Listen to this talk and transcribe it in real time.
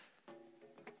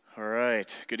All right.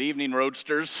 Good evening,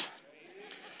 Roadsters.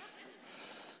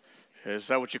 Is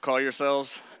that what you call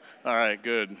yourselves? All right,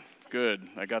 good.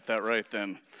 I got that right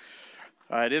then.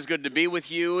 It is good to be with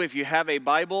you. If you have a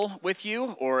Bible with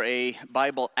you or a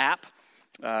Bible app,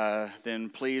 then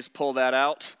please pull that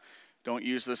out. Don't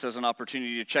use this as an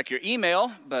opportunity to check your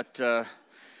email, but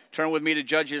turn with me to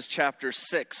Judges chapter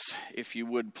 6, if you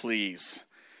would please.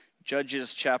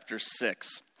 Judges chapter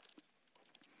 6.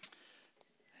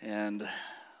 And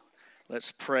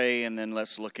let's pray, and then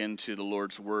let's look into the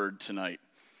Lord's Word tonight.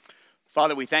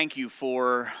 Father, we thank you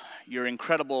for your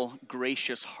incredible,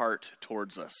 gracious heart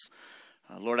towards us.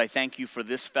 Lord, I thank you for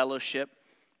this fellowship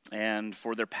and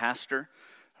for their pastor,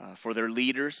 for their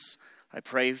leaders. I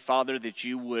pray, Father, that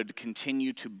you would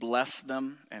continue to bless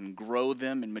them and grow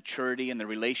them in maturity in their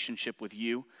relationship with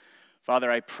you. Father,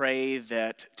 I pray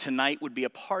that tonight would be a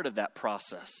part of that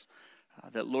process.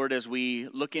 That, Lord, as we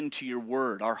look into your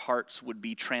word, our hearts would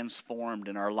be transformed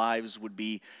and our lives would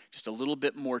be just a little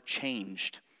bit more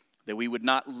changed. That we would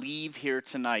not leave here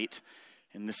tonight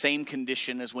in the same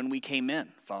condition as when we came in,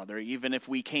 Father, even if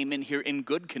we came in here in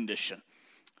good condition.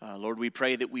 Lord, we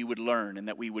pray that we would learn and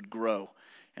that we would grow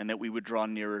and that we would draw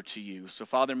nearer to you. So,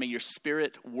 Father, may your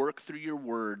Spirit work through your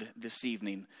word this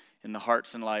evening in the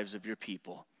hearts and lives of your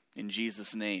people. In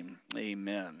Jesus' name,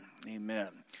 amen. Amen.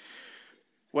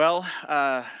 Well,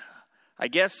 I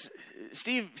guess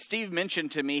Steve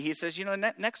mentioned to me, he says,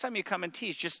 next time you come and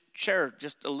teach, just share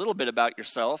just a little bit about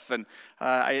yourself. And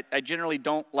I generally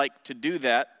don't like to do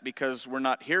that because we're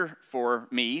not here for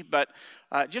me. But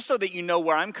just so that you know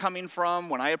where I'm coming from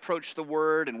when I approach the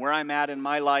Word and where I'm at in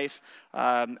my life,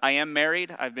 I am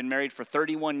married. I've been married for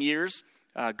 31 years.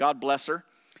 God bless her.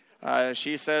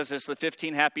 She says it's the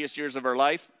 15 happiest years of her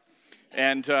life.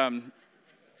 And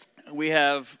we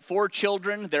have 4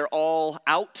 children. They're all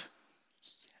out.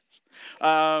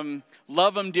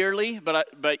 Love them dearly, but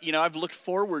I've looked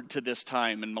forward to this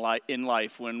time in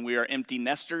life when we are empty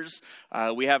nesters.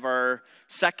 We have our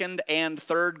second and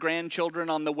third grandchildren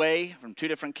on the way from 2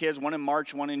 different kids, one in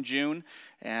March, one in June.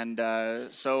 And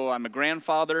so I'm a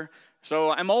grandfather.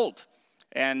 So I'm old.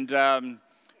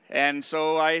 And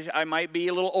so I might be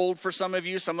a little old for some of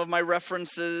you. Some of my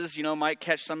references, might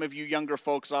catch some of you younger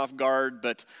folks off guard,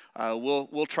 but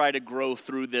we'll try to grow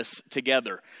through this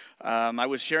together. I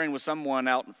was sharing with someone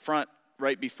out in front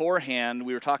right beforehand.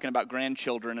 We were talking about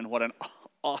grandchildren and what an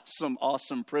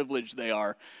awesome privilege they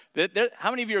are. How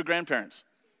many of you are grandparents?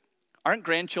 Aren't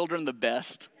grandchildren the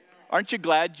best? Aren't you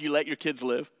glad you let your kids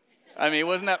live? I mean,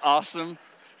 wasn't that awesome?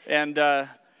 And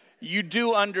you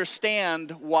do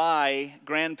understand why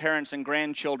grandparents and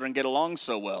grandchildren get along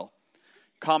so well.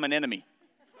 Common enemy.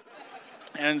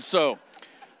 And so,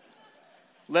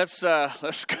 let's go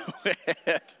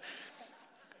ahead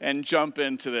and jump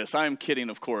into this. I'm kidding,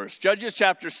 of course. Judges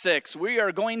chapter 6, we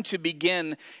are going to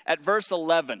begin at verse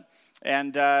 11.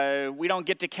 And we don't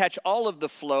get to catch all of the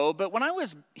flow, but when I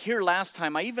was here last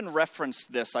time, I even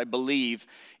referenced this, I believe,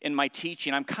 in my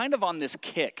teaching. I'm kind of on this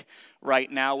kick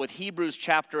right now with Hebrews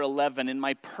chapter 11 in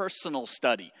my personal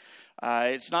study.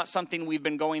 It's not something we've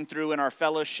been going through in our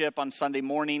fellowship on Sunday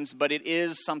mornings, but it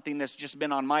is something that's just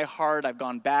been on my heart. I've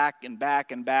gone back and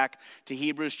back and back to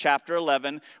Hebrews chapter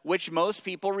 11, which most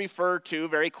people refer to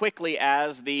very quickly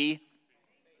as the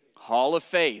Hall of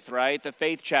Faith, right? The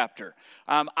faith chapter.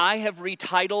 I have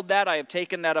retitled that. I have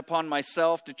taken that upon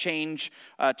myself to change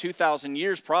 2,000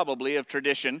 years probably of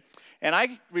tradition. And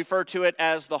I refer to it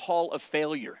as the Hall of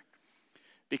Failure.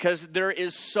 Because there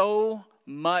is so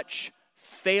much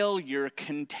failure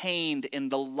contained in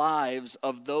the lives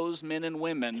of those men and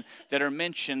women that are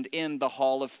mentioned in the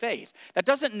Hall of Faith. That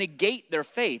doesn't negate their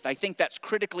faith. I think that's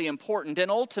critically important,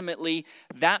 and ultimately,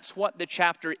 that's what the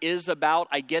chapter is about.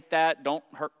 I get that. Don't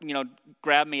hurt,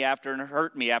 grab me after and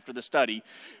hurt me after the study.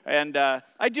 And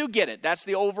I do get it. That's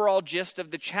the overall gist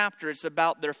of the chapter. It's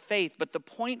about their faith. But the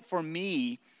point for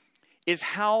me is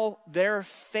how their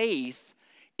faith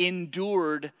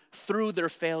endured through their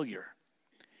failure.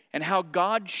 And how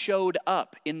God showed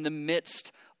up in the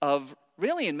midst of,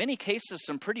 really in many cases,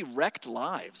 some pretty wrecked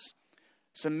lives.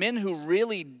 Some men who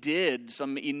really did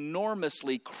some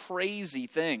enormously crazy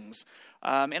things.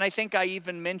 And I think I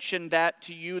even mentioned that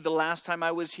to you the last time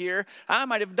I was here. I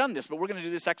might have done this, but we're going to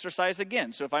do this exercise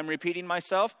again. So if I'm repeating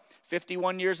myself,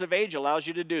 51 years of age allows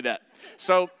you to do that.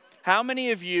 So how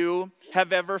many of you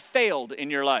have ever failed in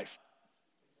your life?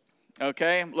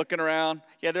 Okay, I'm looking around.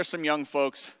 Yeah, there's some young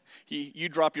folks. You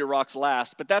drop your rocks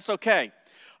last, but that's okay.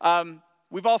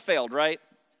 We've all failed, right?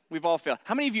 We've all failed.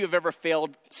 How many of you have ever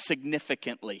failed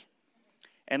significantly?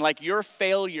 And like your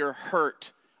failure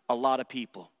hurt a lot of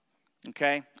people,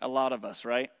 okay? A lot of us,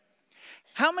 right?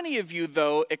 How many of you,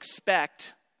 though,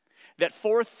 expect that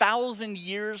 4,000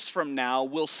 years from now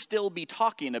we'll still be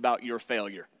talking about your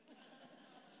failure?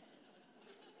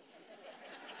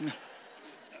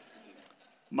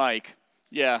 Mike,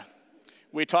 yeah,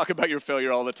 we talk about your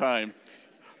failure all the time.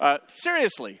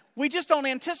 Seriously, we just don't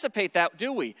anticipate that,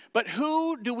 do we? But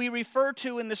who do we refer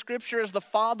to in the scripture as the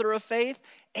father of faith?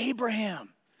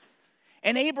 Abraham.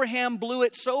 And Abraham blew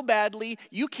it so badly,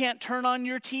 you can't turn on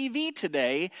your TV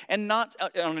today and not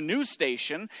on a news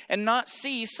station and not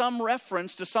see some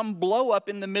reference to some blow up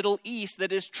in the Middle East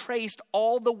that is traced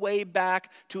all the way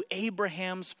back to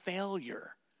Abraham's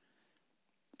failure.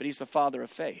 But he's the father of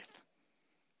faith.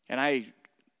 And I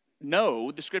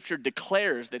know the scripture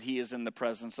declares that he is in the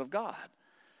presence of God.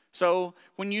 So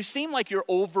when you seem like you're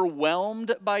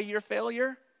overwhelmed by your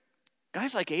failure,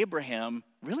 guys like Abraham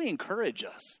really encourage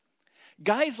us.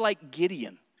 Guys like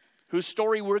Gideon, whose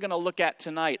story we're going to look at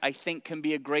tonight, I think can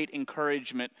be a great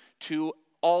encouragement to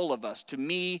all of us, to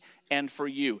me and for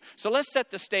you. So let's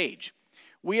set the stage.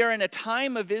 We are in a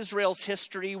time of Israel's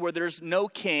history where there's no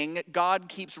king. God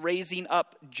keeps raising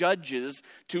up judges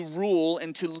to rule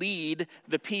and to lead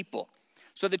the people.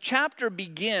 So the chapter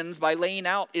begins by laying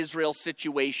out Israel's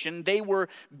situation. They were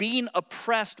being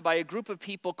oppressed by a group of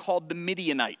people called the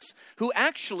Midianites, who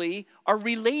actually are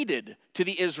related to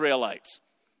the Israelites.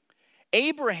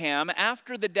 Abraham,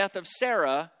 after the death of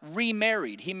Sarah,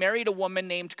 remarried. He married a woman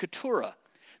named Keturah.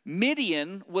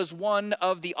 Midian was one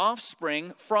of the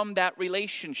offspring from that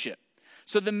relationship.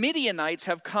 So the Midianites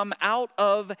have come out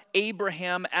of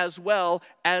Abraham as well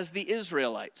as the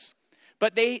Israelites.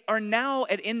 But they are now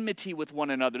at enmity with one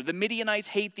another. The Midianites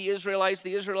hate the Israelites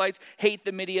hate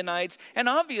the Midianites. And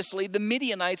obviously, the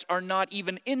Midianites are not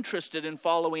even interested in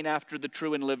following after the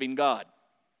true and living God.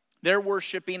 They're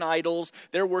worshiping idols.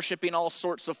 They're worshiping all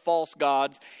sorts of false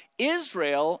gods.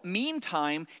 Israel,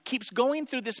 meantime, keeps going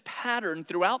through this pattern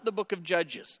throughout the book of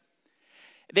Judges.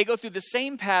 They go through the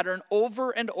same pattern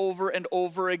over and over and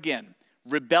over again.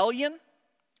 Rebellion,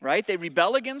 right? They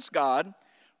rebel against God.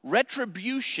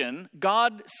 Retribution,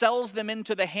 God sells them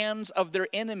into the hands of their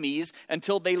enemies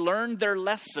until they learn their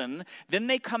lesson. Then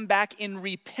they come back in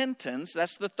repentance.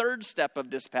 That's the third step of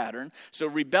this pattern. So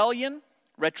rebellion,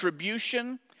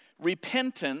 retribution,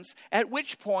 repentance, at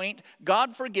which point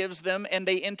God forgives them and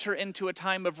they enter into a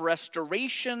time of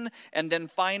restoration and then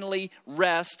finally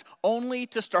rest, only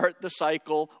to start the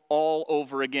cycle all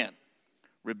over again.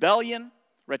 Rebellion,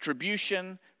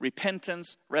 retribution,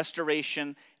 repentance,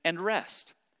 restoration, and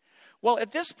rest. Well,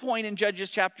 at this point in Judges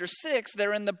chapter 6,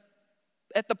 they're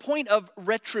at the point of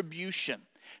retribution.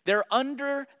 They're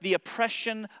under the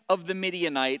oppression of the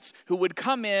Midianites, who would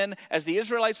come in as the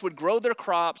Israelites would grow their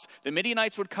crops. The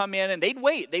Midianites would come in and they'd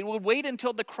wait. They would wait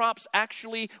until the crops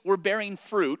actually were bearing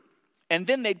fruit, and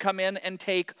then they'd come in and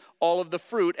take all of the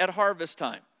fruit at harvest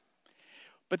time.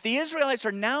 But the Israelites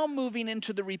are now moving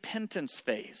into the repentance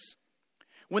phase,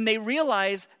 when they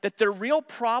realize that their real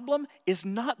problem is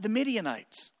not the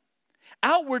Midianites.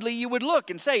 Outwardly, you would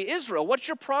look and say, Israel, what's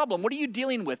your problem? What are you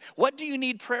dealing with? What do you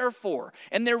need prayer for?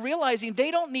 And they're realizing they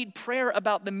don't need prayer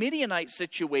about the Midianite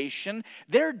situation.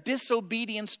 Their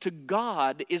disobedience to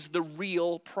God is the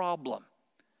real problem.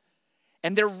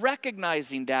 And they're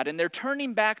recognizing that, and they're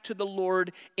turning back to the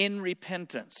Lord in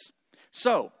repentance.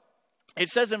 So, it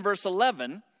says in verse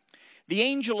 11, the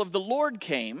angel of the Lord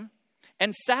came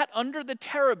and sat under the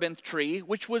terebinth tree,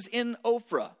 which was in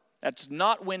Ophrah. That's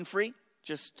not Winfrey.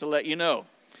 Just to let you know,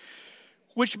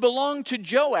 which belonged to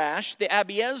Joash the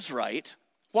Abiezrite,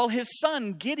 while his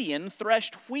son Gideon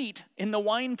threshed wheat in the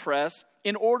winepress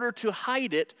in order to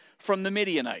hide it from the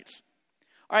Midianites.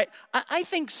 All right, I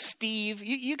think, Steve,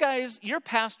 you guys, your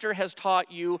pastor has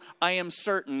taught you, I am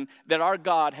certain, that our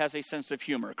God has a sense of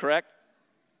humor, correct?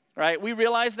 Right? We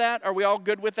realize that? Are we all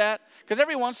good with that? Because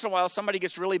every once in a while, somebody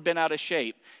gets really bent out of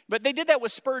shape. But they did that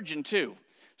with Spurgeon, too.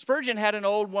 Spurgeon had an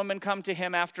old woman come to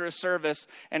him after a service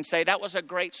and say, that was a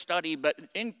great study, but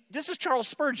this is Charles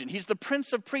Spurgeon. He's the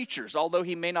prince of preachers, although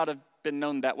he may not have been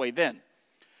known that way then.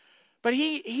 But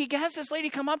he has this lady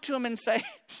come up to him and say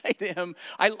to him,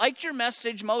 I liked your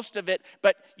message, most of it,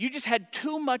 but you just had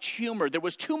too much humor. There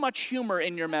was too much humor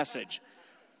in your message.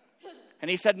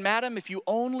 And he said, Madam, if you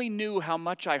only knew how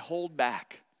much I hold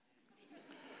back.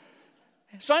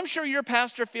 So I'm sure your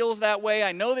pastor feels that way.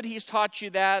 I know that he's taught you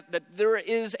that there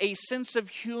is a sense of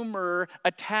humor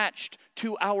attached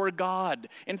to our God.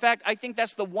 In fact, I think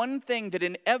that's the one thing that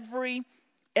in every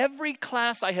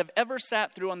class I have ever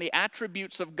sat through on the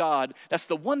attributes of God, that's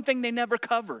the one thing they never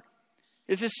cover,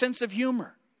 is his sense of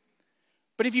humor.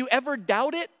 But if you ever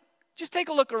doubt it, just take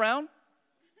a look around.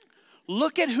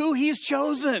 Look at who he's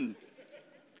chosen.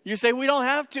 You say, we don't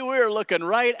have to. We're looking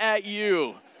right at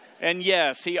you. And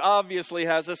yes, he obviously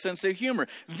has a sense of humor.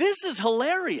 This is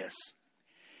hilarious.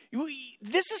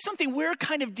 This is something we're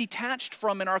kind of detached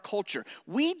from in our culture.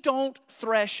 We don't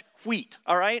thresh wheat,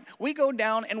 all right? We go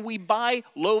down and we buy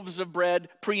loaves of bread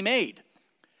pre-made.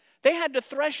 They had to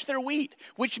thresh their wheat,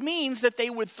 which means that they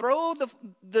would throw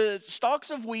the stalks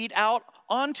of wheat out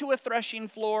onto a threshing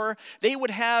floor. They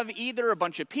would have either a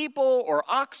bunch of people or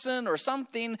oxen or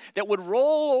something that would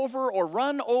roll over or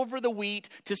run over the wheat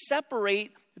to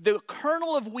separate the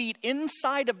kernel of wheat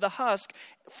inside of the husk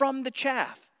from the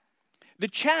chaff. The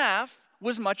chaff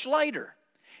was much lighter.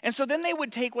 And so then they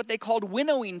would take what they called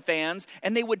winnowing fans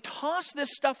and they would toss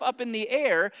this stuff up in the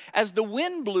air as the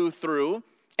wind blew through.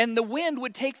 And the wind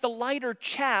would take the lighter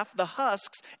chaff, the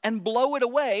husks, and blow it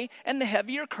away, and the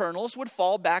heavier kernels would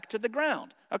fall back to the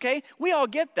ground. Okay? We all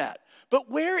get that.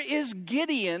 But where is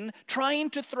Gideon trying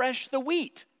to thresh the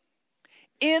wheat?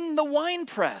 In the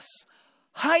winepress,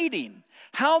 hiding.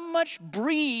 How much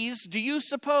breeze do you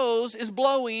suppose is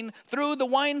blowing through the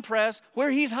winepress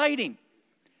where he's hiding?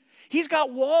 He's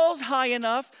got walls high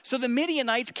enough so the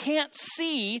Midianites can't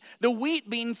see the wheat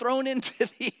being thrown into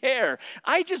the air.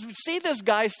 I just see this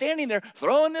guy standing there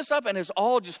throwing this up and it's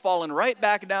all just falling right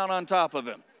back down on top of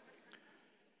him.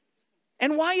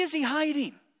 And why is he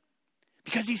hiding?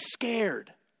 Because he's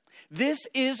scared. This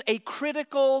is a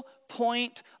critical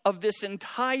point of this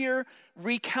entire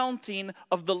recounting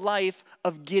of the life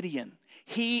of Gideon.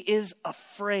 He is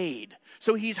afraid.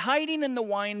 So he's hiding in the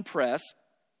winepress.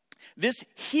 This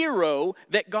hero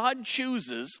that God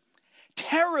chooses,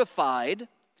 terrified,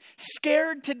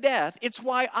 scared to death. It's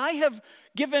why I have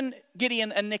given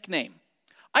Gideon a nickname.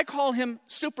 I call him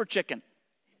Super Chicken.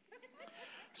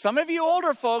 Some of you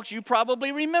older folks, you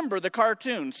probably remember the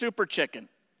cartoon Super Chicken,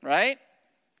 right?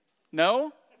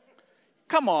 No?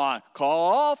 Come on,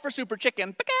 call for Super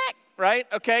Chicken, right?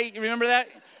 Okay, you remember that?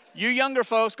 You younger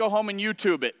folks, go home and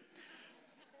YouTube it.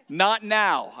 Not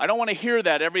now. I don't want to hear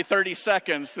that every 30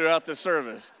 seconds throughout the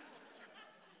service.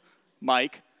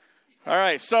 Mike. All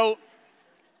right, so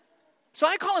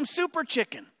I call him Super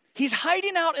Chicken. He's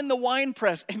hiding out in the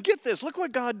winepress. And get this, look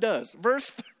what God does.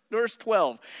 Verse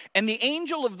 12. And the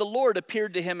angel of the Lord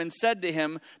appeared to him and said to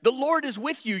him, "The Lord is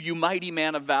with you, you mighty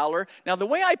man of valor." Now, the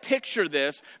way I picture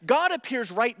this, God appears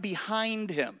right behind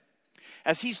him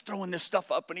as he's throwing this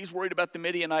stuff up and he's worried about the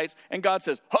Midianites. And God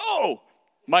says, "Ho!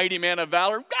 Mighty man of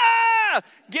valor." Ah!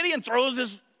 Gideon throws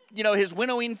his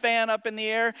winnowing fan up in the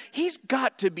air. He's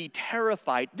got to be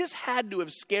terrified. This had to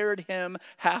have scared him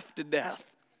half to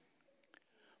death.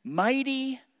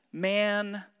 Mighty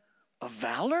man of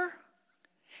valor?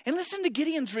 And listen to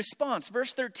Gideon's response.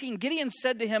 Verse 13, Gideon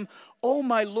said to him, "Oh,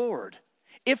 my Lord,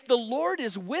 if the Lord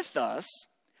is with us,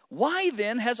 why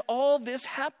then has all this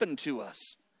happened to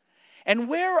us? And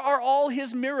where are all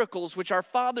his miracles which our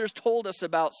fathers told us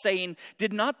about, saying,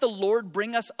 'Did not the Lord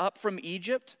bring us up from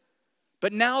Egypt?'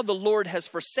 But now the Lord has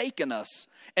forsaken us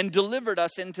and delivered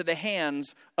us into the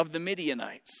hands of the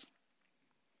Midianites."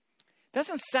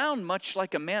 Doesn't sound much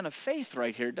like a man of faith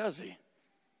right here, does he?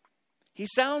 He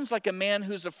sounds like a man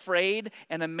who's afraid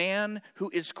and a man who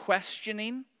is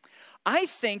questioning. I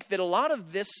think that a lot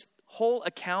of this whole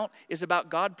account is about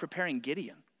God preparing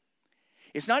Gideon.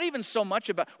 It's not even so much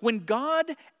about, when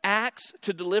God acts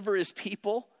to deliver his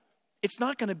people, it's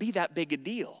not going to be that big a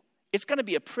deal. It's going to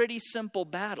be a pretty simple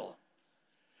battle.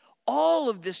 All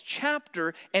of this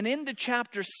chapter and into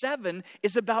chapter 7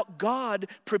 is about God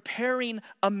preparing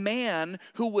a man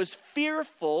who was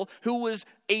fearful, who was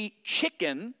a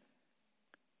chicken,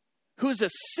 who's a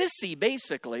sissy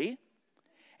basically,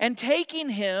 and taking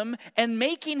him and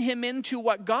making him into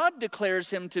what God declares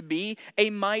him to be,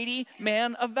 a mighty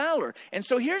man of valor. And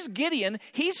so here's Gideon.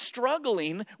 He's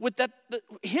struggling with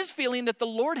his feeling that the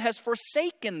Lord has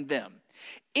forsaken them.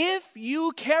 If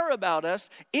you care about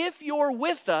us, if you're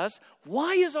with us,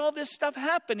 why is all this stuff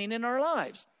happening in our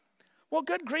lives? Well,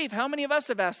 good grief, how many of us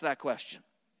have asked that question?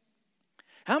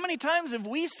 How many times have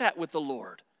we sat with the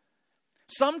Lord?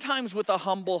 Sometimes with a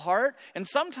humble heart and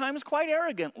sometimes quite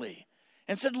arrogantly.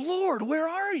 And said, "Lord, where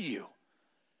are you?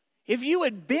 If you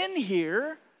had been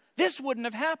here, this wouldn't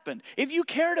have happened. If you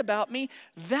cared about me,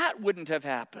 that wouldn't have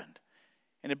happened."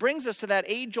 And it brings us to that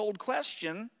age-old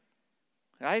question.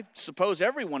 I suppose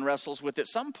everyone wrestles with at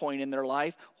some point in their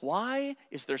life. Why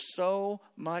is there so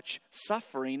much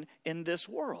suffering in this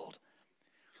world?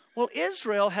 Well,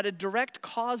 Israel had a direct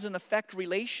cause and effect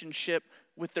relationship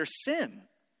with their sin.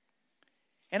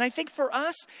 And I think for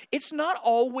us, it's not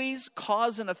always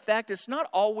cause and effect. It's not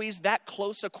always that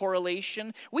close a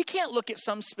correlation. We can't look at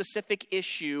some specific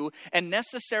issue and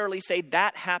necessarily say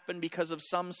that happened because of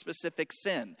some specific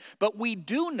sin. But we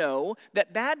do know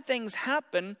that bad things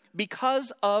happen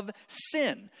because of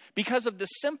sin, because of the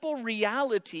simple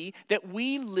reality that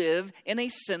we live in a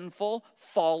sinful,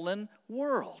 fallen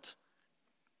world.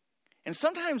 And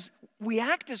sometimes we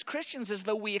act as Christians as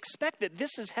though we expect that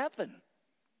this is heaven.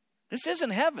 This isn't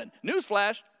heaven.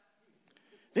 Newsflash.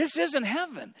 This isn't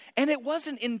heaven. And it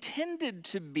wasn't intended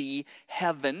to be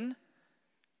heaven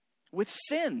with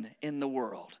sin in the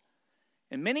world.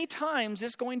 And many times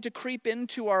it's going to creep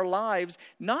into our lives,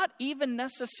 not even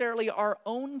necessarily our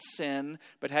own sin,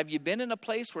 but have you been in a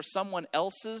place where someone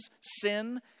else's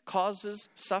sin causes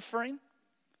suffering?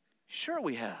 Sure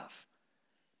we have.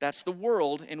 That's the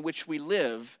world in which we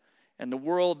live and the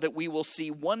world that we will see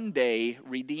one day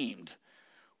redeemed.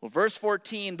 Well, verse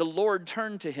 14, the Lord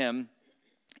turned to him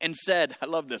and said, I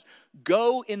love this,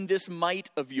 go in this might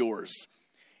of yours,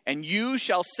 and you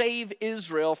shall save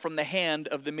Israel from the hand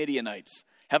of the Midianites.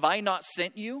 Have I not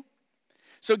sent you?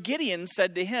 So Gideon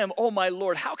said to him, oh my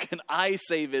Lord, how can I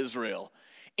save Israel?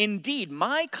 Indeed,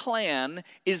 my clan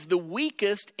is the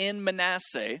weakest in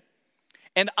Manasseh,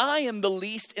 and I am the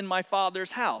least in my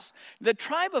father's house. The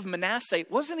tribe of Manasseh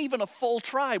wasn't even a full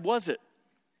tribe, was it?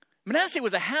 Manasseh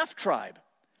was a half tribe.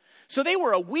 So they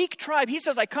were a weak tribe. He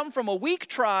says, I come from a weak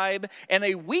tribe and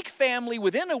a weak family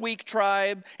within a weak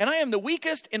tribe, and I am the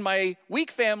weakest in my weak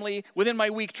family within my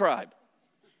weak tribe.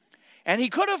 And he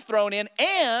could have thrown in,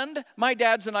 and my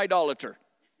dad's an idolater.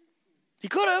 He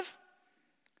could have.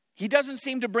 He doesn't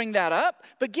seem to bring that up,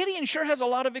 but Gideon sure has a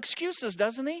lot of excuses,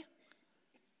 doesn't he?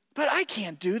 But I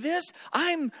can't do this.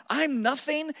 I'm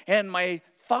nothing, and my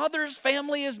father's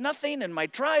family is nothing, and my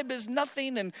tribe is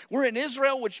nothing, and we're in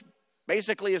Israel, which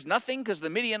basically is nothing because the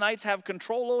Midianites have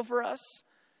control over us.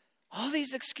 All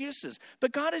these excuses.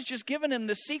 But God has just given him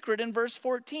the secret in verse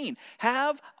 14.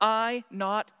 Have I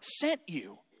not sent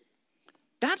you?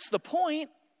 That's the point.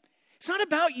 It's not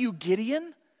about you,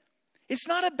 Gideon. It's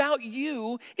not about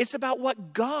you. It's about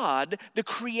what God, the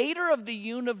creator of the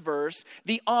universe,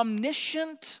 the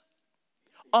omniscient,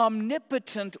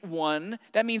 omnipotent one,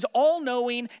 that means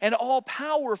all-knowing and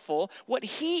all-powerful, what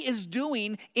he is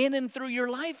doing in and through your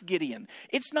life, Gideon.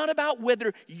 It's not about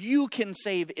whether you can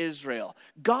save Israel.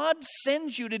 God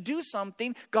sends you to do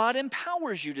something. God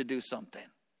empowers you to do something.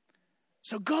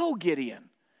 So go, Gideon.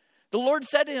 The Lord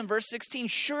said to him, verse 16,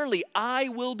 surely I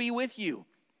will be with you,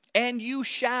 and you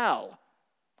shall.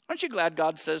 Aren't you glad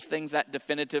God says things that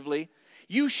definitively?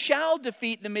 You shall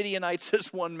defeat the Midianites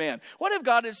as one man. What if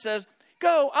God says,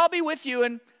 go, I'll be with you,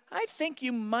 and I think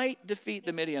you might defeat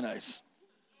the Midianites?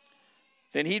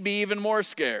 Then he'd be even more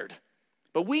scared.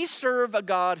 But we serve a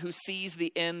God who sees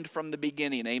the end from the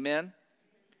beginning, amen?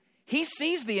 He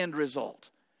sees the end result.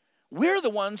 We're the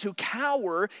ones who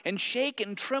cower and shake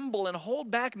and tremble and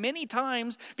hold back many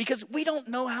times because we don't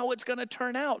know how it's going to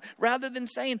turn out. Rather than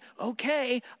saying,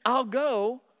 okay, I'll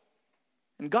go.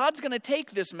 And God's going to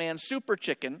take this man, super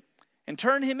chicken, and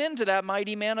turn him into that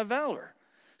mighty man of valor.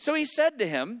 So he said to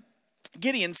him,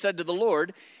 Gideon said to the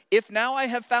Lord, if now I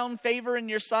have found favor in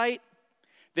your sight,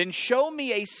 then show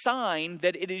me a sign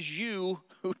that it is you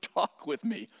who talk with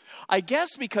me. I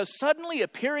guess because suddenly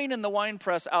appearing in the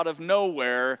winepress out of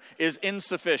nowhere is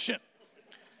insufficient.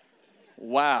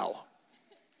 Wow.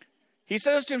 He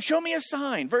says to him, show me a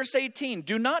sign. Verse 18,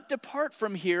 do not depart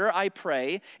from here, I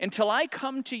pray, until I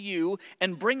come to you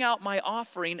and bring out my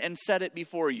offering and set it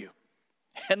before you.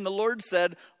 And the Lord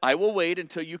said, I will wait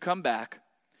until you come back.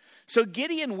 So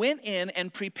Gideon went in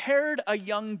and prepared a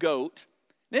young goat.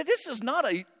 Now, this is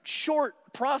not a short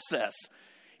process.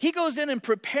 He goes in and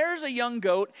prepares a young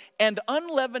goat and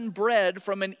unleavened bread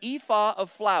from an ephah of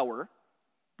flour.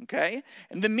 Okay?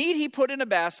 And the meat he put in a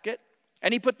basket,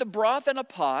 and he put the broth in a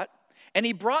pot, and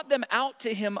he brought them out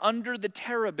to him under the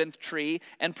terebinth tree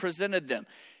and presented them.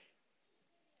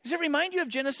 Does it remind you of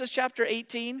Genesis chapter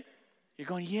 18? You're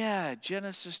going, yeah,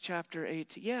 Genesis chapter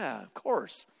 18. Yeah, of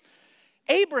course.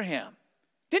 Abraham.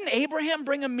 Didn't Abraham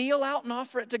bring a meal out and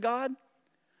offer it to God?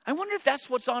 I wonder if that's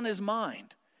what's on his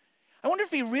mind. I wonder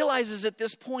if he realizes at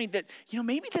this point that,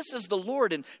 maybe this is the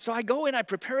Lord. And so I go in, I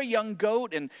prepare a young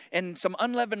goat and some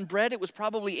unleavened bread. It was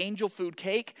probably angel food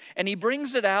cake. And he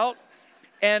brings it out.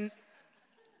 And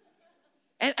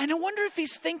I wonder if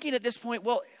he's thinking at this point,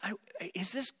 well,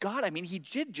 is this God? I mean, he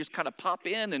did just kind of pop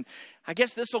in, and I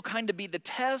guess this will kind of be the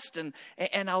test, and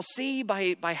I'll see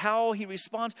by how he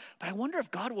responds. But I wonder if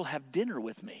God will have dinner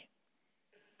with me.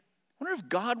 I wonder if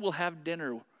God will have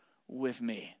dinner with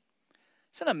me.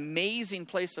 It's an amazing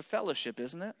place of fellowship,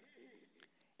 isn't it?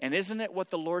 And isn't it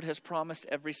what the Lord has promised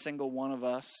every single one of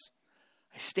us?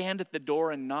 I stand at the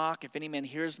door and knock. If any man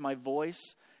hears my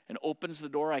voice and opens the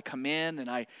door, I come in and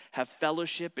I have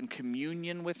fellowship and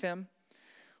communion with him.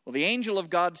 Well, the angel of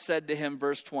God said to him,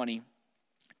 verse 20,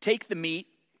 take the meat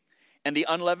and the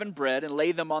unleavened bread and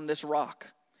lay them on this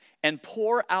rock and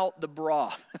pour out the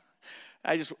broth.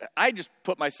 I just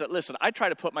put myself, listen, I try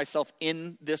to put myself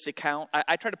in this account.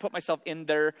 I try to put myself in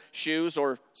their shoes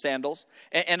or sandals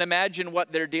and imagine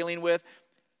what they're dealing with.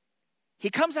 He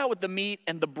comes out with the meat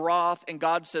and the broth, and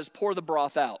God says, pour the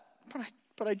broth out.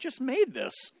 But I just made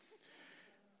this.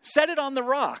 Set it on the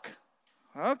rock.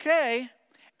 Okay.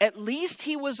 At least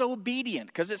he was obedient,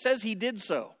 because it says he did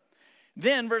so.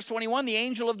 Then, verse 21, the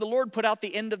angel of the Lord put out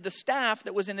the end of the staff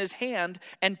that was in his hand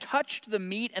and touched the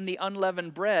meat and the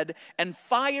unleavened bread, and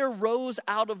fire rose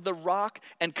out of the rock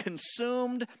and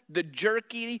consumed the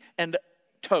jerky and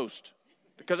toast.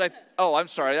 I'm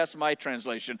sorry, that's my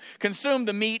translation. Consumed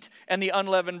the meat and the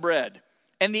unleavened bread.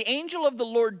 And the angel of the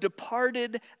Lord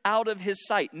departed out of his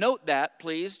sight. Note that,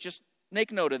 please. Just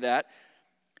make note of that.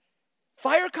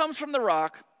 Fire comes from the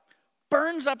rock,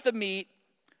 burns up the meat,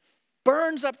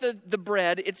 burns up the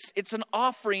bread. It's an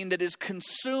offering that is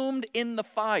consumed in the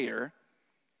fire.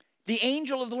 The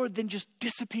angel of the Lord then just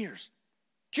disappears.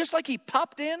 Just like he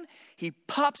popped in, he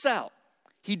pops out.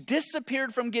 He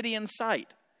disappeared from Gideon's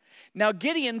sight. Now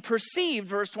Gideon perceived,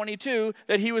 verse 22,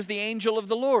 that he was the angel of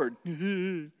the Lord.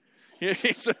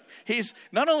 He's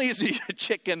not only is he a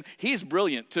chicken, he's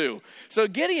brilliant too. So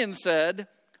Gideon said,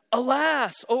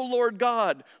 alas, O Lord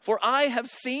God, for I have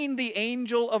seen the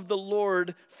angel of the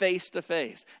Lord face to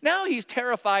face. Now he's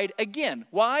terrified again.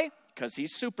 Why? Because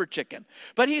he's super chicken.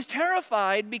 But he's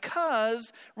terrified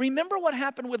because remember what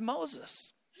happened with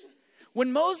Moses.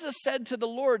 When Moses said to the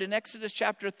Lord in Exodus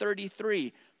chapter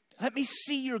 33, let me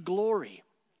see your glory.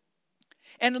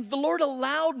 And the Lord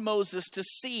allowed Moses to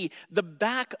see the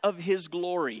back of his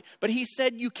glory. But he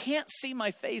said, you can't see my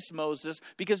face, Moses,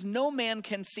 because no man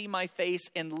can see my face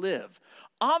and live.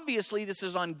 Obviously, this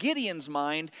is on Gideon's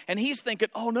mind, and he's thinking,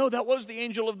 oh no, that was the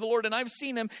angel of the Lord, and I've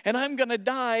seen him, and I'm going to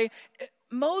die.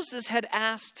 Moses had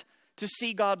asked to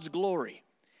see God's glory.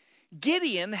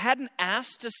 Gideon hadn't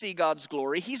asked to see God's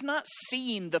glory. He's not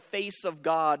seeing the face of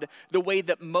God the way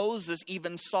that Moses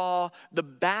even saw the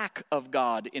back of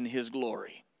God in his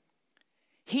glory.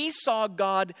 He saw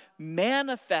God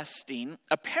manifesting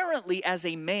apparently as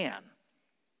a man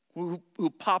who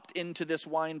popped into this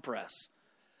wine press.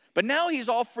 But now he's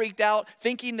all freaked out,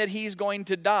 thinking that he's going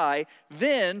to die.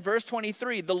 Then, verse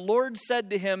 23, the Lord said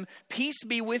to him, peace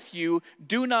be with you,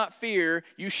 do not fear,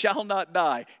 you shall not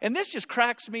die. And this just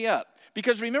cracks me up.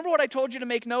 Because remember what I told you to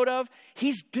make note of?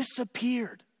 He's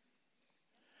disappeared.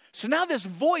 So now this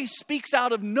voice speaks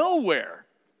out of nowhere.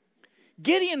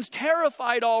 Gideon's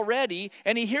terrified already,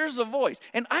 and he hears a voice.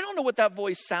 And I don't know what that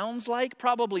voice sounds like,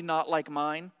 probably not like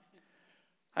mine.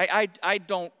 I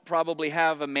don't probably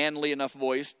have a manly enough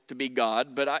voice to be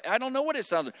God, but I don't know what it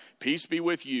sounds like. Peace be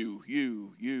with you,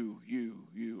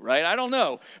 right? I don't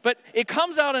know. But it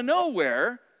comes out of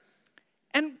nowhere.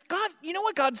 And God, you know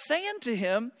what God's saying to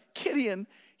him? Gideon,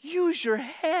 use your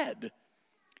head.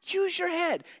 Use your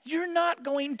head. You're not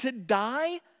going to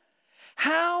die.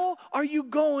 How are you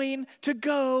going to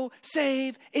go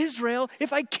save Israel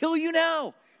if I kill you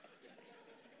now?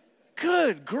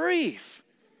 Good grief.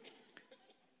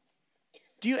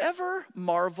 Do you ever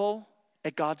marvel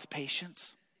at God's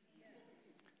patience?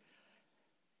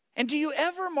 And do you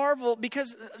ever marvel,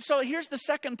 so here's the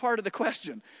second part of the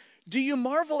question. Do you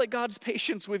marvel at God's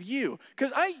patience with you?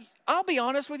 Because I'll be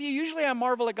honest with you, usually I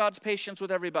marvel at God's patience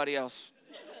with everybody else.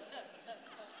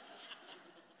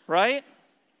 Right?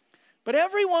 But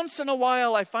every once in a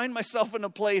while I find myself in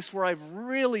a place where I've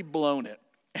really blown it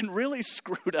and really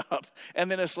screwed up.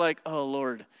 And then it's like, oh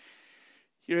Lord,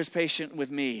 you're as patient with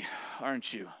me,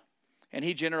 aren't you? And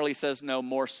he generally says, no,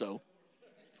 more so.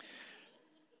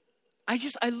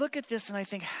 I look at this and I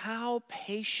think how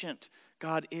patient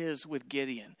God is with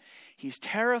Gideon. He's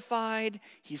terrified.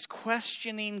 He's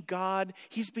questioning God.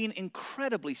 He's being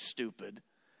incredibly stupid.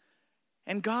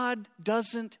 And God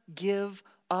doesn't give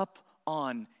up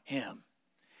on him.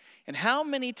 And how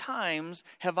many times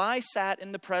have I sat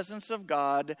in the presence of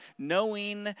God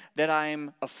knowing that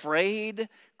I'm afraid,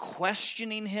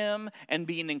 questioning him, and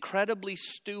being incredibly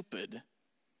stupid?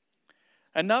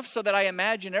 Enough so that I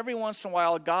imagine every once in a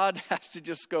while God has to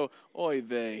just go, oy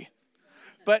vey.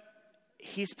 But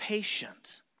he's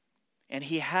patient, and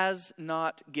he has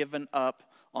not given up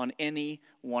on any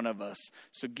one of us.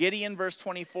 So Gideon, verse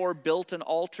 24, built an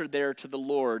altar there to the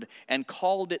Lord and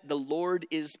called it, the Lord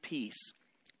is peace.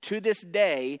 To this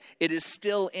day, it is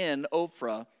still in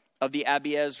Ophrah of the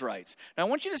Abiezrites. Now I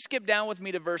want you to skip down with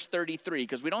me to verse 33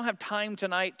 because we don't have time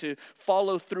tonight to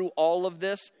follow through all of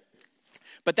this.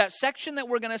 But that section that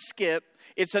we're going to skip,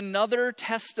 it's another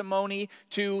testimony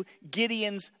to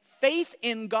Gideon's faith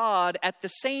in God at the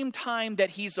same time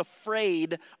that he's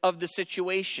afraid of the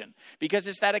situation. Because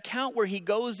it's that account where he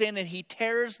goes in and he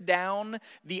tears down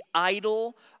the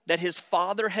idol that his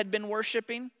father had been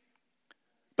worshiping.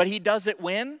 But he does it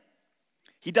when?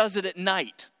 He does it at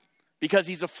night because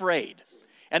he's afraid.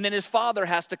 And then his father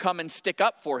has to come and stick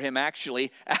up for him,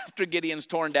 actually, after Gideon's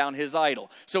torn down his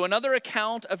idol. So another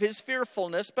account of his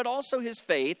fearfulness, but also his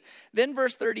faith. Then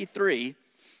verse 33,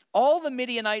 all the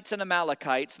Midianites and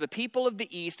Amalekites, the people of the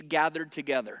east, gathered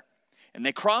together. And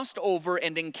they crossed over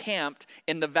and encamped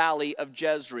in the valley of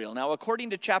Jezreel. Now, according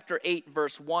to chapter 8,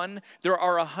 verse 1, there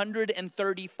are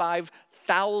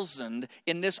 135,000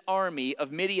 in this army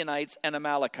of Midianites and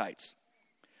Amalekites.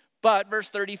 But, verse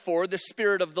 34, the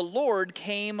Spirit of the Lord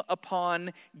came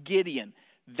upon Gideon.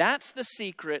 That's the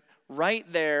secret right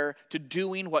there to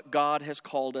doing what God has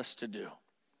called us to do.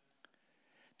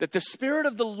 That the Spirit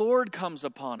of the Lord comes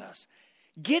upon us.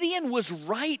 Gideon was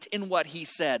right in what he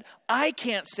said. I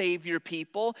can't save your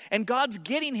people. And God's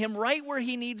getting him right where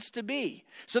he needs to be.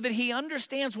 So that he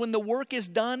understands when the work is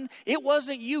done, it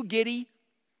wasn't you, Gideon.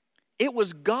 It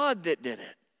was God that did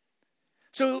it.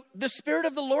 So the Spirit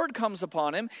of the Lord comes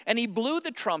upon him, and he blew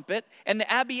the trumpet, and the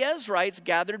Abiezrites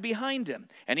gathered behind him.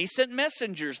 And he sent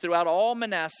messengers throughout all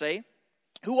Manasseh,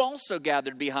 who also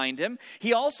gathered behind him.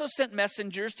 He also sent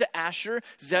messengers to Asher,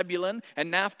 Zebulun,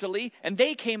 and Naphtali, and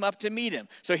they came up to meet him.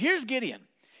 So here's Gideon.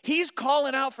 He's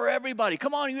calling out for everybody.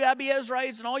 Come on, you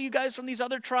Abiezrites and all you guys from these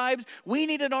other tribes. We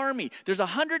need an army. There's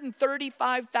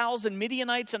 135,000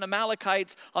 Midianites and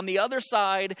Amalekites on the other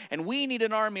side, and we need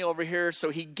an army over here. So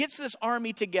he gets this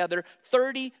army together,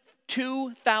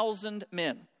 32,000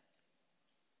 men.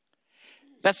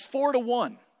 That's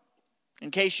 4-1. In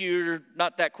case you're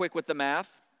not that quick with the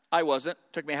math, I wasn't.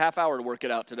 It took me a half hour to work it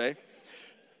out today.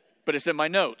 But it's in my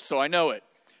notes, so I know it.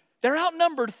 They're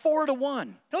outnumbered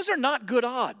 4-1. Those are not good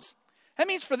odds. That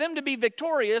means for them to be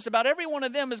victorious, about every one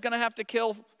of them is going to have to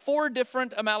kill 4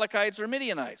 different Amalekites or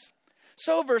Midianites.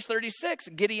 So verse 36,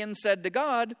 Gideon said to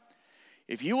God,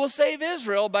 if you will save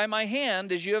Israel by my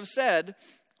hand, as you have said,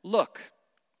 look,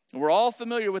 we're all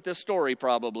familiar with this story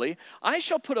probably. I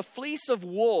shall put a fleece of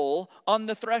wool on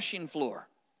the threshing floor.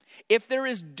 If there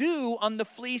is dew on the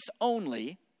fleece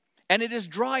only, and it is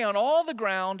dry on all the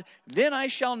ground, then I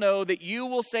shall know that you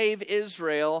will save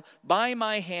Israel by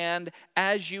my hand,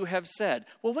 as you have said.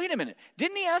 Well, wait a minute.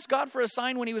 Didn't he ask God for a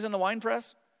sign when he was in the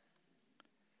winepress?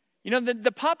 You know,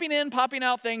 the popping in, popping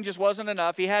out thing just wasn't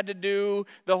enough. He had to do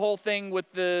the whole thing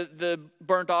with the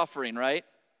burnt offering, right?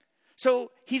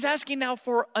 So he's asking now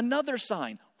for another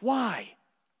sign. Why?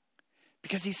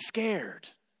 Because he's scared.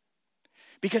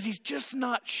 Because he's just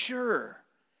not sure.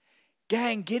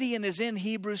 Gang, Gideon is in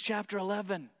Hebrews chapter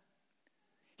 11.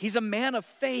 He's a man of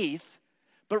faith,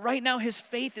 but right now his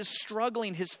faith is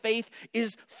struggling. His faith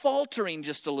is faltering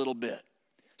just a little bit.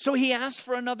 So he asks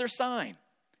for another sign.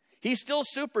 He's still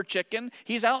super chicken.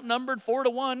 He's outnumbered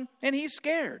 4-1, and he's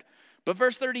scared. But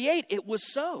verse 38, it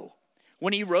was so.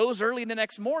 When he rose early the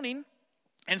next morning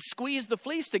and squeezed the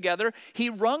fleece together, he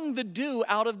wrung the dew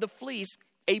out of the fleece,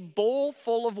 a bowl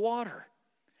full of water.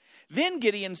 Then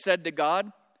Gideon said to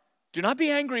God, do not be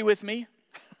angry with me,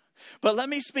 but let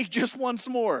me speak just once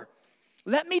more.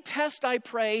 Let me test, I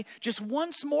pray, just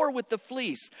once more with the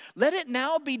fleece. Let it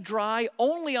now be dry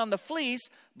only on the fleece,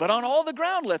 but on all the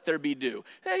ground let there be dew.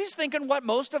 He's thinking what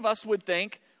most of us would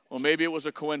think. Well, maybe it was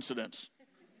a coincidence.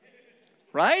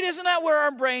 Right? Isn't that where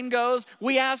our brain goes?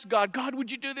 We ask God, God,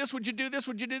 would you do this? Would you do this?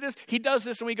 Would you do this? He does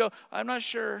this and we go, I'm not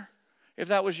sure if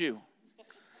that was you.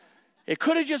 It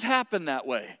could have just happened that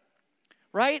way.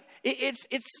 Right?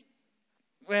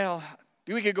 Well,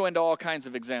 we could go into all kinds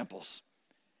of examples.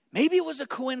 Maybe it was a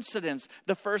coincidence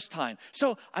the first time.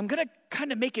 So I'm going to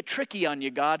kind of make it tricky on you,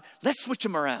 God. Let's switch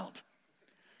them around.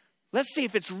 Let's see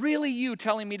if it's really you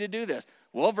telling me to do this.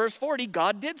 Well, verse 40,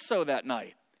 God did so that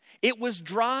night. It was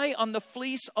dry on the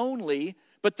fleece only,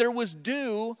 but there was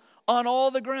dew on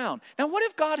all the ground. Now, what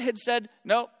if God had said,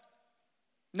 no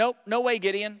way,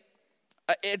 Gideon.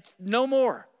 It's no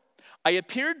more. I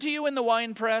appeared to you in the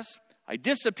winepress. I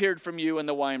disappeared from you in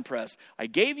the winepress. I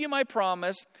gave you my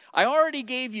promise. I already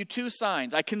gave you 2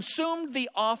 signs. I consumed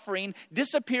the offering,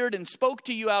 disappeared, and spoke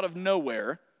to you out of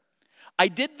nowhere. I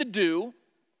did the dew,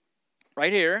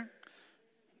 right here.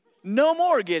 No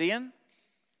more, Gideon.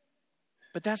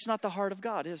 But that's not the heart of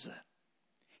God, is it?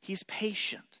 He's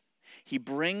patient. He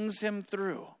brings him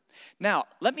through. Now,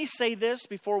 let me say this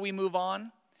before we move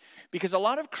on. Because a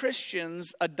lot of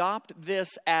Christians adopt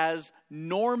this as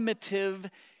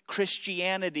normative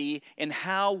Christianity in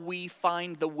how we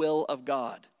find the will of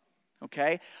God.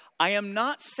 Okay? I am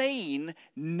not saying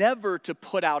never to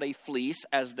put out a fleece,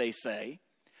 as they say.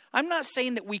 I'm not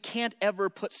saying that we can't ever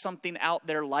put something out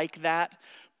there like that,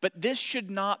 but this should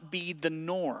not be the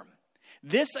norm.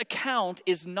 This account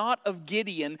is not of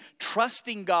Gideon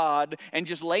trusting God and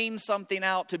just laying something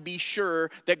out to be sure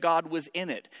that God was in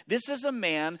it. This is a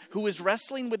man who is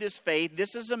wrestling with his faith.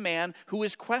 This is a man who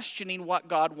is questioning what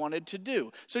God wanted to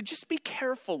do. So just be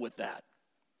careful with that.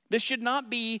 This should not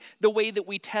be the way that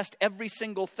we test every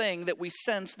single thing that we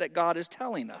sense that God is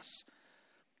telling us.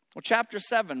 Well, chapter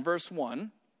 7, verse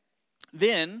 1.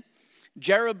 Then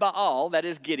Jerubbaal, that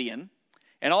is Gideon,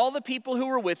 and all the people who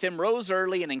were with him rose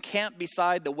early and encamped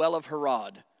beside the well of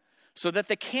Harod, so that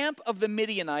the camp of the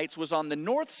Midianites was on the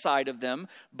north side of them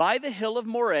by the hill of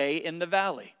Moreh in the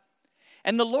valley.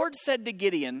 And the Lord said to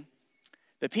Gideon,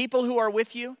 the people who are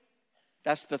with you,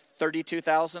 that's the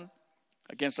 32,000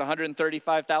 against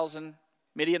 135,000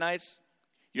 Midianites,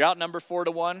 you're outnumbered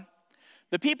 4-1.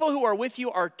 The people who are with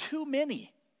you are too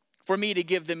many for me to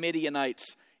give the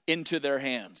Midianites into their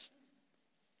hands.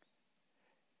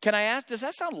 Can I ask, does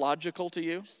that sound logical to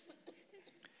you?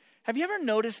 Have you ever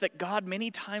noticed that God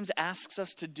many times asks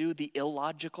us to do the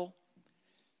illogical?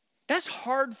 That's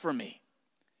hard for me.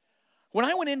 When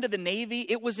I went into the Navy,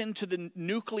 it was into the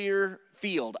nuclear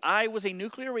field. I was a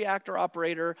nuclear reactor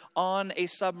operator on a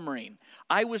submarine.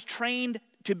 I was trained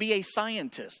to be a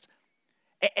scientist.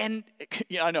 And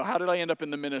yeah, I know, how did I end up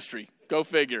in the ministry? Go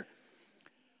figure.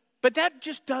 But that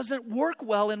just doesn't work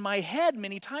well in my head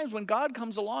many times when God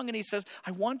comes along and he says, I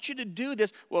want you to do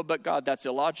this. Well, but God, that's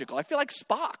illogical. I feel like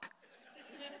Spock.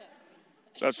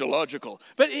 That's illogical.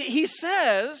 But he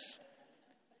says,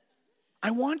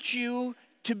 I want you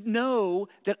to know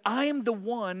that I am the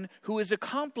one who is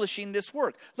accomplishing this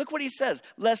work. Look what he says.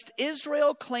 Lest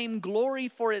Israel claim glory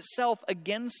for itself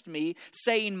against me,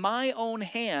 saying my own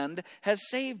hand has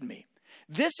saved me.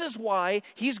 This is why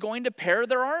he's going to pare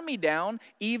their army down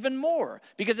even more.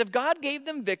 Because if God gave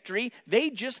them victory, they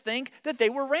just think that they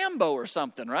were Rambo or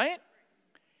something, right?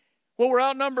 Well, we're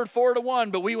outnumbered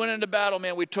 4-1, but we went into battle,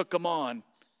 man, we took them on.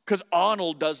 Because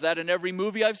Arnold does that in every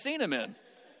movie I've seen him in.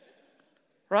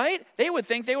 Right? They would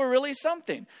think they were really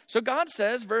something. So God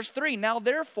says, verse 3, now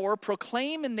therefore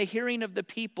proclaim in the hearing of the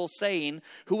people, saying,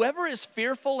 whoever is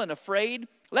fearful and afraid,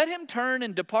 let him turn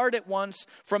and depart at once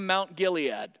from Mount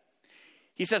Gilead.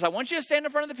 He says, I want you to stand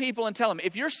in front of the people and tell them,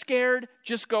 if you're scared,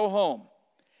 just go home.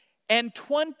 And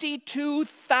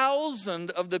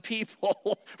 22,000 of the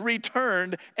people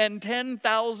returned and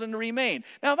 10,000 remained.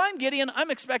 Now, if I'm Gideon,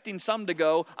 I'm expecting some to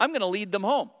go. I'm going to lead them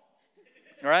home.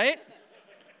 Right?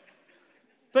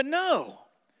 But no,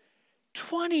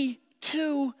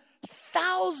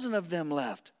 22,000 of them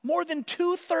left. More than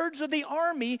 2/3 of the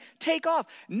army take off.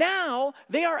 Now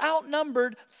they are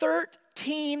outnumbered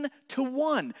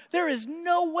 13-1. There is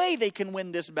no way they can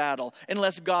win this battle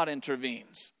unless God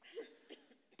intervenes.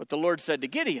 But the Lord said to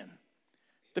Gideon,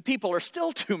 the people are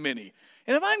still too many.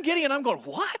 And if I'm Gideon, I'm going,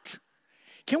 what?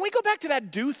 Can we go back to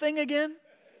that do thing again?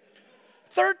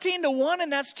 13-1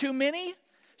 and that's too many?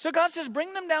 So God says,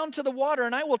 bring them down to the water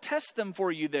and I will test them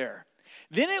for you there.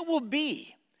 Then it will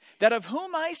be that of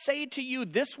whom I say to you,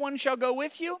 this one shall go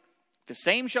with you, the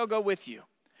same shall go with you.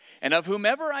 And of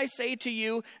whomever I say to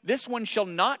you, this one shall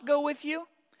not go with you,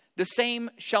 the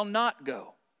same shall not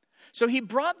go. So he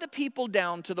brought the people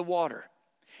down to the water.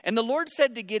 And the Lord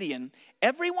said to Gideon,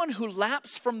 everyone who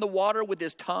laps from the water with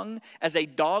his tongue as a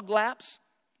dog laps,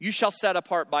 you shall set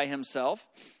apart by himself.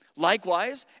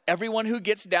 Likewise, everyone who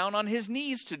gets down on his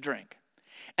knees to drink.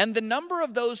 And the number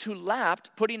of those who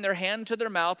lapped, putting their hand to their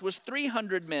mouth, was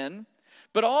 300 men.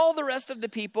 But all the rest of the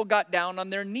people got down on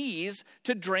their knees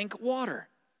to drink water.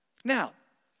 Now,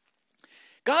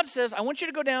 God says, I want you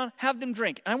to go down, have them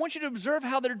drink. And I want you to observe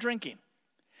how they're drinking.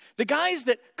 The guys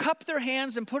that cup their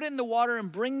hands and put it in the water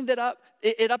and bring it up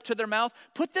to their mouth,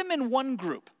 put them in one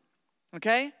group.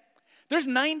 Okay? There's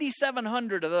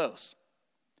 9,700 of those.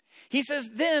 He says,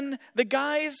 then the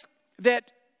guys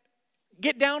that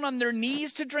get down on their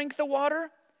knees to drink the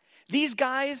water, these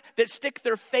guys that stick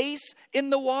their face in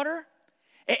the water,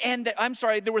 and I'm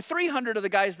sorry, there were 300 of the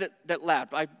guys that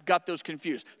lapped. I got those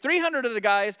confused. 300 of the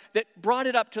guys that brought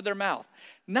it up to their mouth.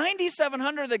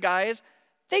 9,700 of the guys,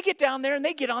 they get down there and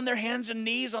they get on their hands and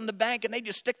knees on the bank and they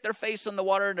just stick their face in the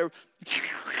water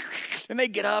and they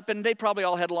get up and they probably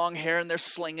all had long hair and they're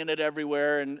slinging it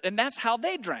everywhere and that's how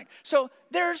they drank. So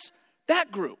there's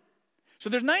that group. So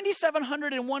there's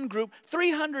 9,700 in one group,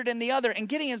 300 in the other, and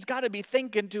Gideon's got to be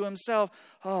thinking to himself,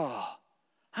 oh,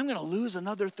 I'm going to lose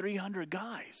another 300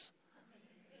 guys.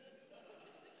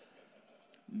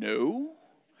 No.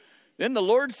 Then the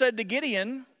Lord said to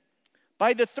Gideon,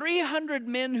 by the 300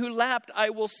 men who lapped, I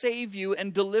will save you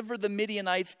and deliver the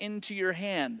Midianites into your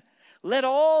hand. Let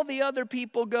all the other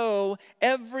people go,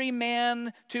 every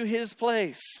man to his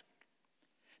place.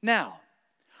 Now,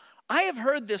 I have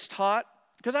heard this taught,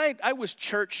 because I was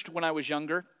churched when I was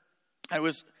younger.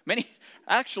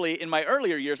 Actually, in my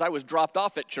earlier years, I was dropped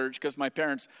off at church because my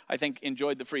parents, I think,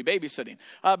 enjoyed the free babysitting.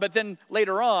 But then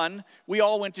later on, we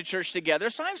all went to church together.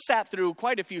 So I've sat through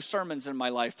quite a few sermons in my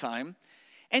lifetime.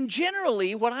 And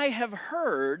generally, what I have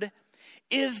heard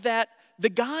is that the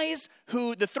guys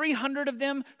the 300 of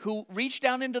them who reached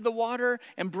down into the water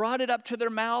and brought it up to their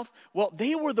mouth, well,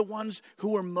 they were the ones who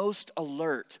were most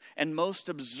alert and most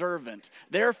observant.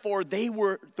 Therefore, they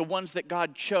were the ones that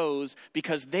God chose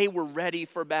because they were ready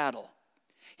for battle.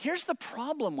 Here's the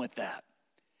problem with that.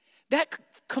 That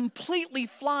completely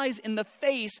flies in the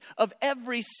face of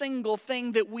every single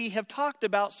thing that we have talked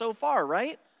about so far,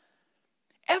 right?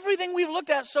 Everything we've looked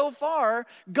at so far,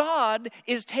 God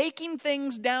is taking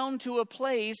things down to a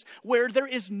place where there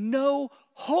is no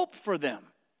hope for them.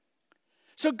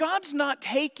 So God's not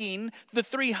taking the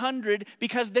 300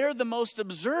 because they're the most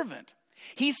observant.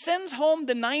 He sends home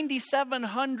the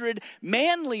 9,700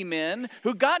 manly men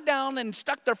who got down and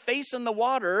stuck their face in the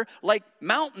water like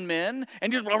mountain men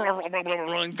and just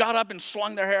and got up and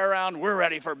swung their hair around. We're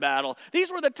ready for battle.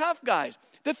 These were the tough guys.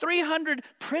 The 300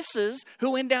 prisses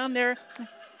who went down there.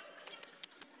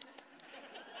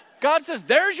 God says,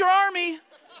 there's your army.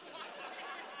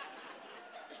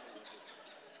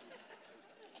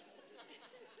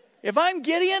 If I'm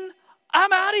Gideon,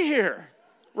 I'm out of here.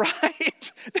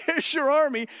 Right? There's your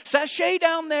army. Sashay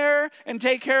down there and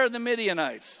take care of the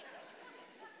Midianites.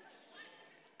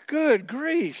 Good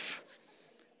grief.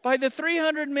 By the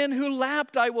 300 men who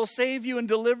lapped, I will save you and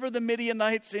deliver the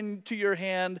Midianites into your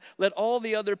hand. Let all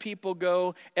the other people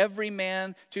go, every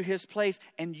man to his place.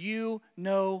 And you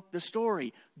know the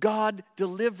story. God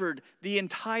delivered the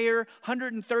entire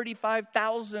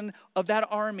 135,000 of that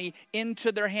army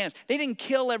into their hands. They didn't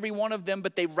kill every one of them,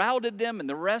 but they routed them and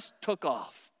the rest took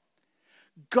off.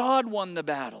 God won the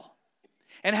battle.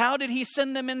 And how did he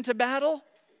send them into battle?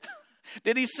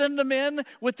 Did he send them in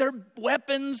with their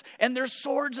weapons and their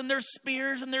swords and their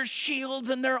spears and their shields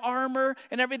and their armor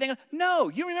and everything? No.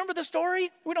 You remember the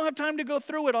story? We don't have time to go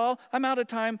through it all. I'm out of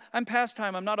time. I'm past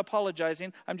time. I'm not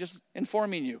apologizing. I'm just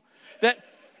informing you that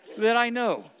I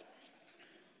know.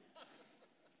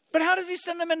 But how does he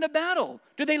send them into battle?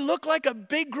 Do they look like a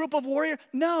big group of warriors?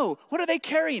 No. What are they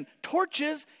carrying?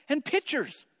 Torches and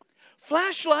pitchers,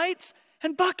 flashlights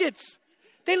and buckets.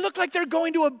 They look like they're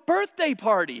going to a birthday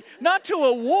party, not to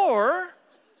a war.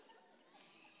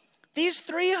 These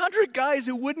 300 guys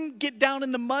who wouldn't get down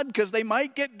in the mud because they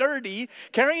might get dirty,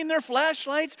 carrying their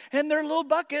flashlights and their little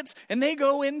buckets, and they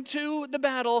go into the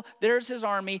battle. There's his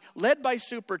army, led by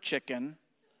Super Chicken.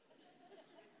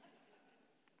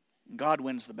 God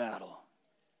wins the battle.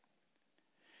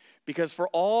 Because for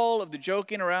all of the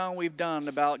joking around we've done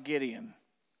about Gideon,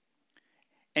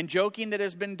 and joking that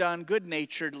has been done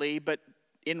good-naturedly, but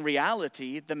in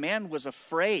reality, the man was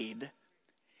afraid.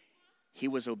 He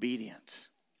was obedient.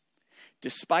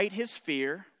 Despite his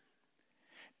fear,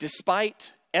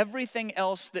 despite everything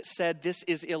else that said this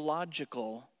is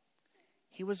illogical,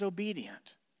 he was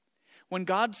obedient. When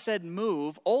God said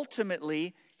move,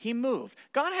 ultimately he moved.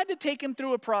 God had to take him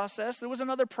through a process. There was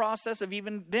another process of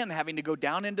even then having to go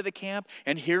down into the camp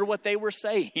and hear what they were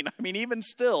saying. I mean, even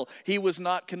still, he was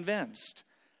not convinced.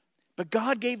 But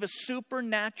God gave a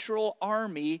supernatural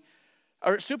army,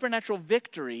 or supernatural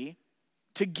victory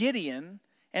to Gideon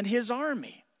and his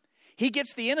army. He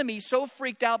gets the enemy so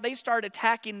freaked out, they start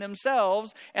attacking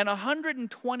themselves, and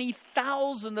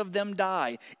 120,000 of them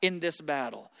die in this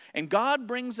battle. And God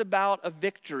brings about a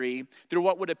victory through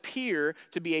what would appear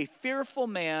to be a fearful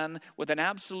man with an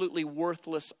absolutely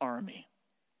worthless army.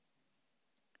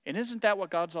 And isn't that what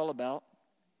God's all about?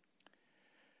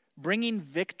 Bringing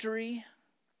victory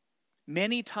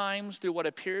many times through what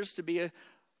appears to be a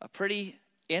pretty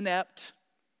inept,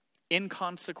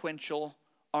 inconsequential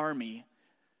army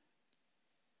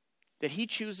that he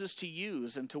chooses to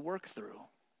use and to work through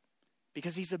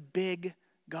because he's a big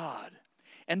God.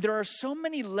 And there are so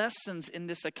many lessons in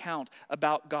this account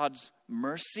about God's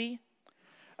mercy,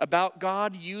 about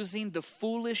God using the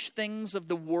foolish things of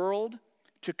the world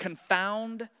to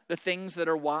confound the things that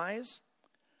are wise,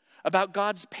 about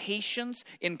God's patience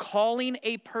in calling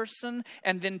a person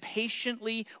and then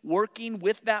patiently working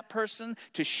with that person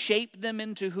to shape them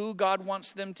into who God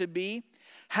wants them to be.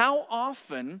 How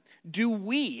often do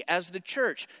we as the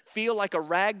church feel like a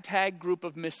ragtag group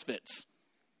of misfits?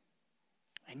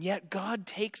 And yet God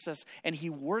takes us and he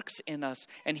works in us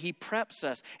and he preps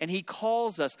us and he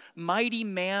calls us mighty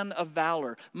man of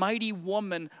valor, mighty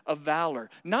woman of valor.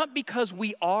 Not because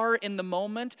we are in the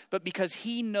moment, but because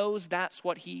he knows that's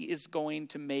what he is going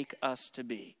to make us to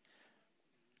be.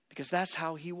 Because that's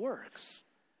how he works.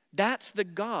 That's the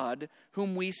God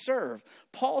whom we serve.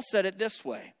 Paul said it this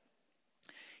way.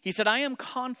 He said, I am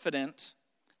confident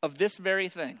of this very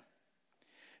thing,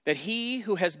 that he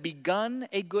who has begun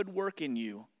a good work in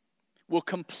you will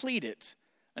complete it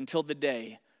until the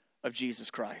day of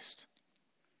Jesus Christ.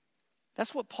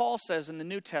 That's what Paul says in the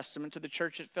New Testament to the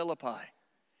church at Philippi.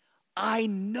 I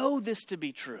know this to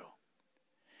be true,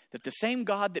 that the same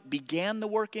God that began the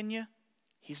work in you,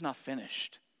 he's not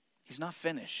finished. He's not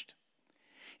finished.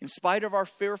 In spite of our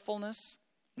fearfulness,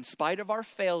 in spite of our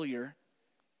failure,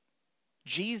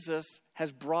 Jesus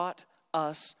has brought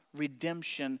us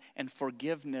redemption and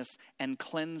forgiveness and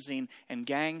cleansing. And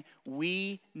gang,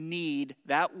 we need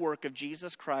that work of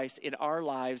Jesus Christ in our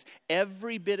lives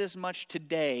every bit as much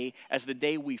today as the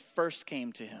day we first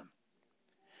came to him.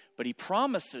 But he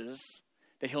promises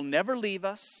that he'll never leave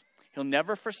us. He'll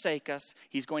never forsake us.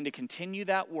 He's going to continue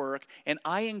that work. And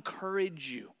I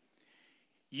encourage you,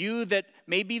 you that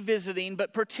may be visiting,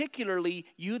 but particularly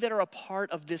you that are a part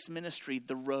of this ministry,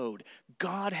 The Road.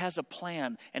 God has a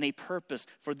plan and a purpose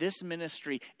for this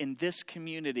ministry in this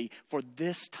community for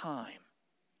this time.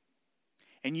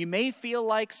 And you may feel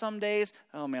like some days,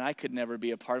 oh man, I could never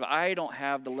be a part of it. I don't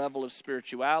have the level of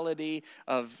spirituality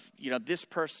of, this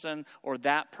person or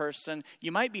that person.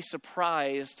 You might be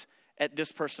surprised at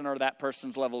this person or that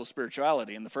person's level of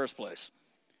spirituality in the first place.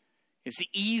 It's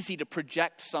easy to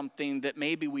project something that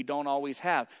maybe we don't always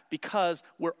have because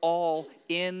we're all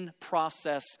in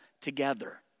process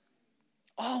together.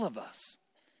 All of us.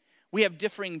 We have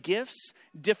differing gifts,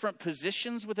 different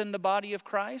positions within the body of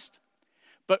Christ.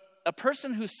 But a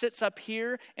person who sits up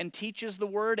here and teaches the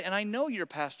word, and I know your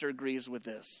pastor agrees with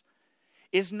this,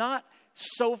 is not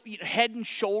so head and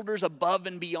shoulders above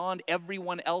and beyond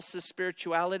everyone else's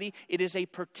spirituality. It is a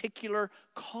particular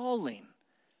calling.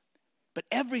 But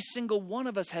every single one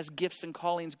of us has gifts and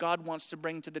callings God wants to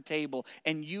bring to the table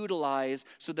and utilize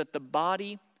so that the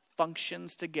body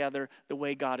functions together the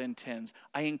way God intends.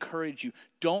 I encourage you,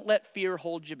 don't let fear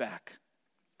hold you back.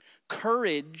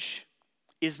 Courage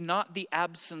is not the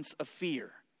absence of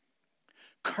fear.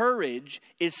 Courage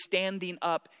is standing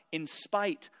up in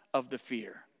spite of the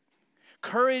fear.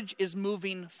 Courage is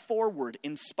moving forward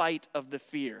in spite of the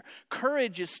fear.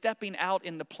 Courage is stepping out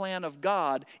in the plan of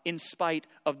God in spite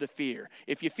of the fear.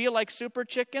 If you feel like super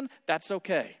chicken, that's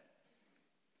okay.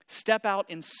 Step out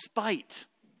in spite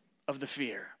of the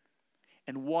fear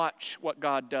and watch what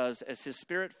God does as his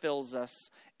Spirit fills us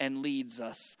and leads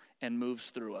us and moves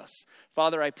through us.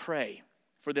 Father, I pray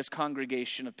for this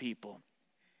congregation of people.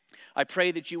 I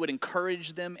pray that you would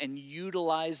encourage them and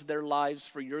utilize their lives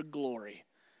for your glory.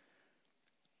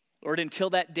 Lord, until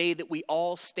that day that we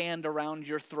all stand around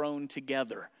your throne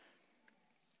together,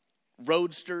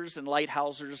 roadsters and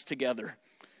lighthousers together,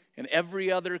 and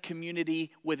every other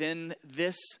community within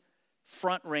this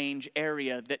Front Range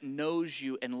area that knows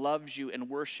you and loves you and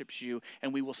worships you,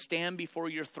 and we will stand before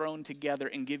your throne together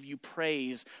and give you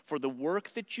praise for the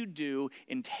work that you do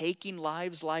in taking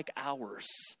lives like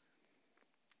ours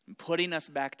and putting us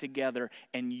back together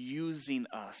and using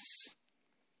us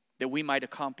that we might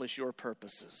accomplish your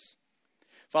purposes.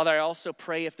 Father, I also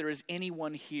pray if there is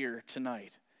anyone here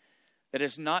tonight that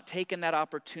has not taken that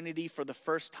opportunity for the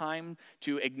first time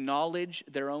to acknowledge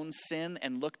their own sin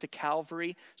and look to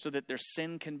Calvary so that their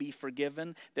sin can be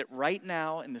forgiven, that right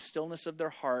now in the stillness of their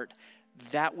heart,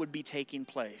 that would be taking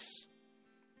place.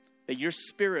 That your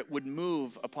Spirit would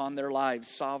move upon their lives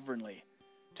sovereignly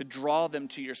to draw them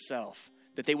to yourself,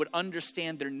 that they would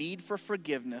understand their need for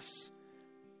forgiveness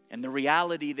and the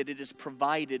reality that it is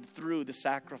provided through the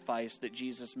sacrifice that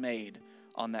Jesus made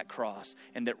on that cross,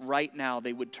 and that right now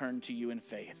they would turn to you in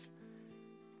faith.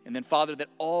 And then, Father, that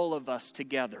all of us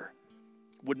together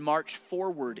would march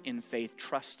forward in faith,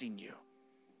 trusting you.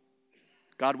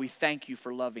 God, we thank you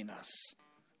for loving us.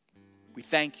 We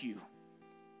thank you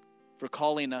for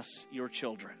calling us your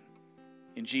children.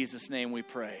 In Jesus' name we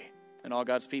pray. And all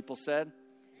God's people said,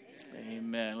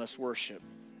 Amen. Let's worship.